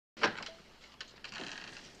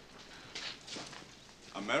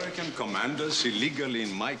American commanders illegally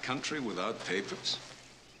in my country without papers?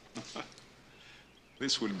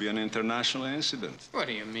 This will be an international incident. What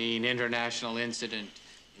do you mean, international incident?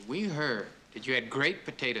 We heard that you had great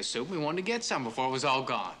potato soup. We wanted to get some before it was all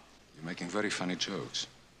gone. You're making very funny jokes.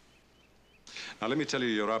 Now, let me tell you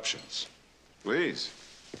your options. Please.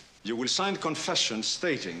 You will sign confessions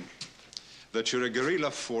stating that you're a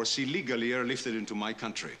guerrilla force illegally airlifted into my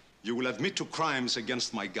country. You will admit to crimes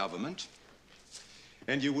against my government,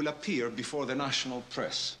 and you will appear before the national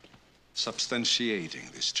press,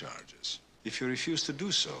 substantiating these charges. If you refuse to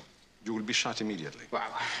do so, you will be shot immediately. Well,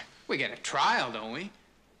 we get a trial, don't we?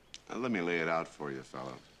 Now, let me lay it out for you,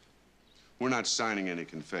 fellow. We're not signing any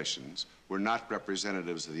confessions. We're not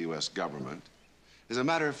representatives of the U.S. government. As a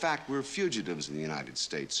matter of fact, we're fugitives in the United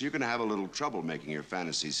States, so you're going to have a little trouble making your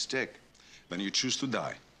fantasies stick. Then you choose to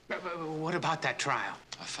die. But what about that trial?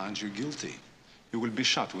 I find you guilty. You will be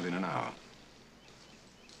shot within an hour.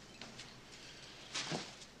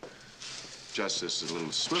 Justice is a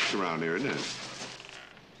little swift around here, isn't it?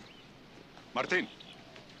 Martin,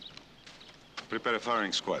 prepare a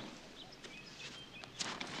firing squad.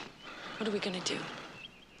 What are we gonna do?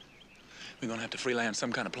 We're gonna have to freelance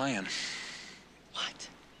some kind of plan. What?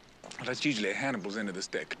 Well, that's usually Hannibal's end of the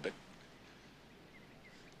stick, but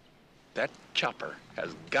that chopper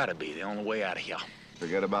has gotta be the only way out of here.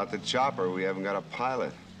 Forget about the chopper. We haven't got a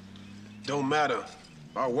pilot. Don't matter.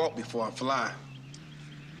 I'll walk before I fly.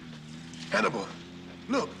 Hannibal,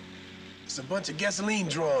 look. It's a bunch of gasoline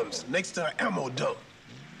drums next to an ammo dump.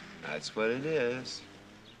 That's what it is.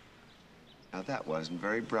 Now, that wasn't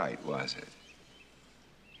very bright, was it?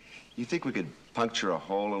 You think we could puncture a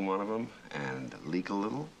hole in one of them and leak a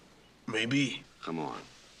little? Maybe. Come on.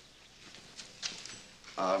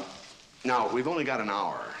 Now, we've only got an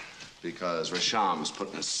hour because Rasham's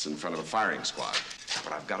putting us in front of a firing squad.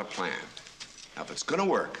 But I've got a plan. Now, if it's gonna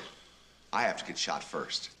work, I have to get shot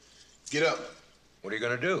first. Get up. What are you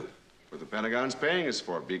gonna do? What the Pentagon's paying us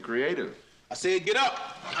for. Be creative. I said get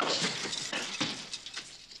up.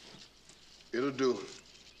 It'll do.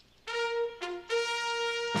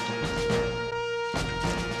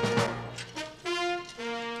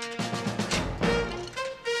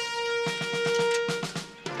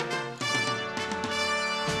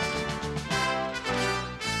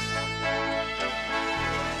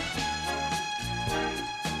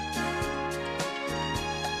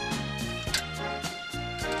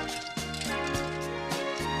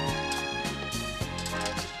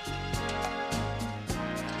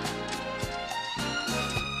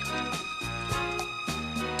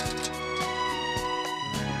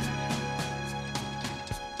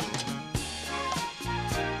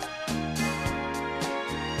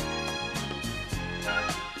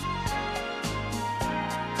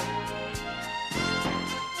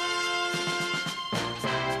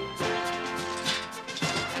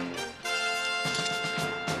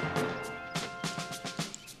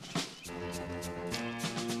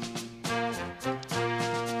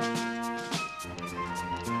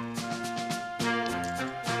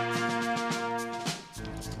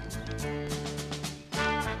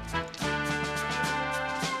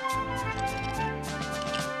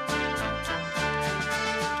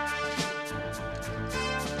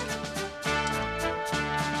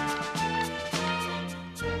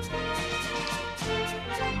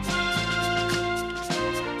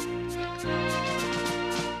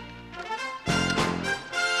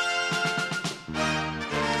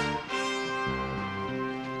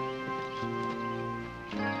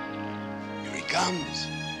 Comes.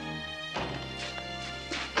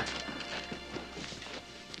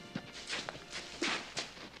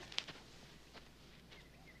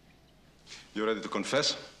 You ready to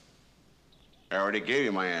confess? I already gave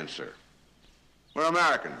you my answer. We're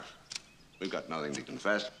Americans. We've got nothing to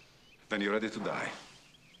confess. Then you're ready to die.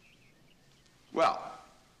 Well,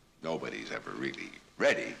 nobody's ever really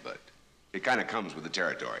ready, but it kind of comes with the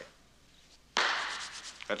territory.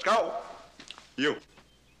 Let's go. You.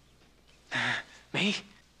 Me?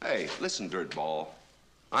 Hey, listen, dirtball.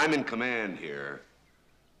 I'm in command here,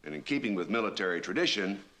 and in keeping with military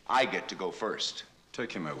tradition, I get to go first.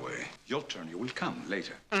 Take him away. Your turn. You will come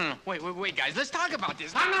later. Wait, guys. Let's talk about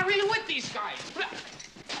this. I'm not really with these guys.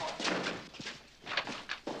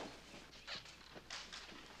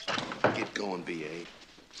 Get going, B.A.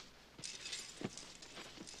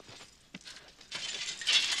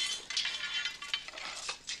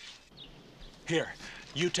 Here,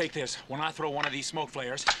 you take this. When I throw one of these smoke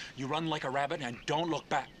flares, you run like a rabbit and don't look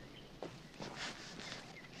back.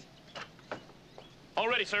 All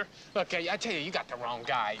ready, sir. Look, I tell you, you got the wrong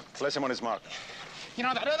guy. Place him on his mark. You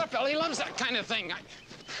know, that other fella, he loves that kind of thing.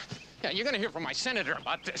 Yeah, you're gonna hear from my senator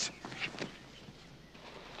about this.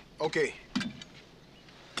 Okay.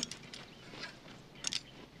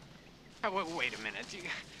 Wait a minute.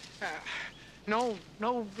 No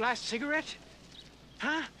last cigarette?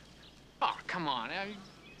 Huh? Oh, come on.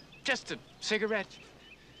 Just a cigarette.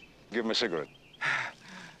 Give him a cigarette.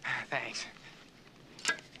 Thanks.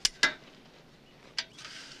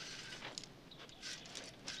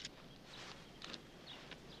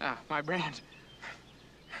 Ah, my brand.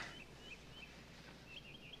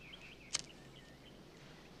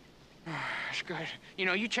 That's good. You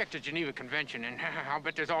know, you checked the Geneva Convention, and I'll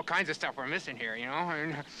bet there's all kinds of stuff we're missing here, you know?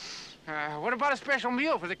 And, what about a special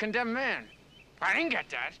meal for the condemned man? I didn't get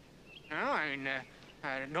that. No, I mean,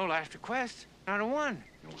 no last request. Not a one.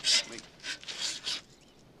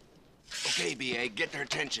 Okay, B.A., get their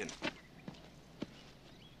attention.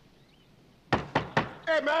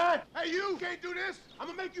 Hey, man! Hey, you can't do this! I'm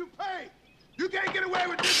gonna make you pay! You can't get away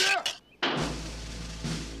with this here!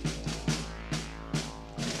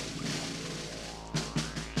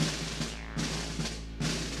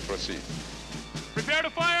 Proceed. Prepare to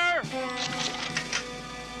fire!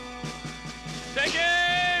 Take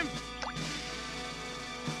aim!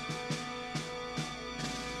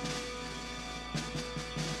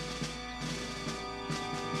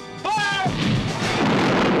 Fire!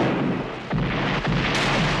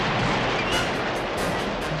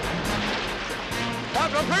 Stop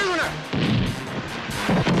the prisoner!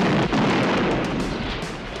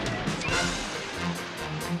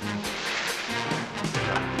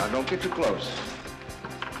 Now, don't get too close.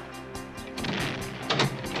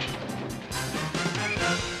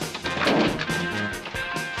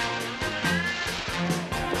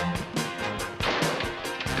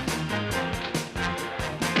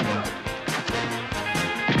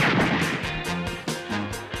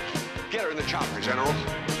 Get her in the chopper, General.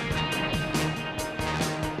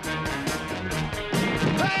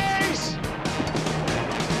 Face!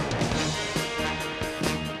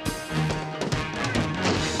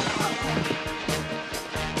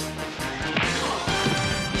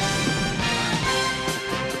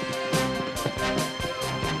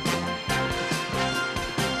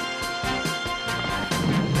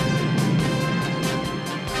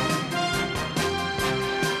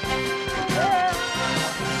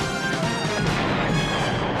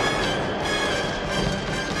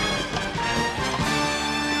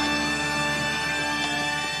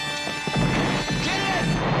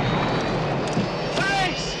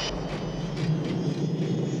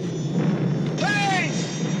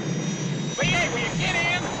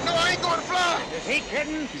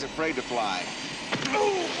 He's afraid to fly.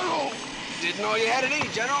 Didn't know you had it in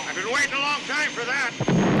you, General. I've been waiting a long time for that.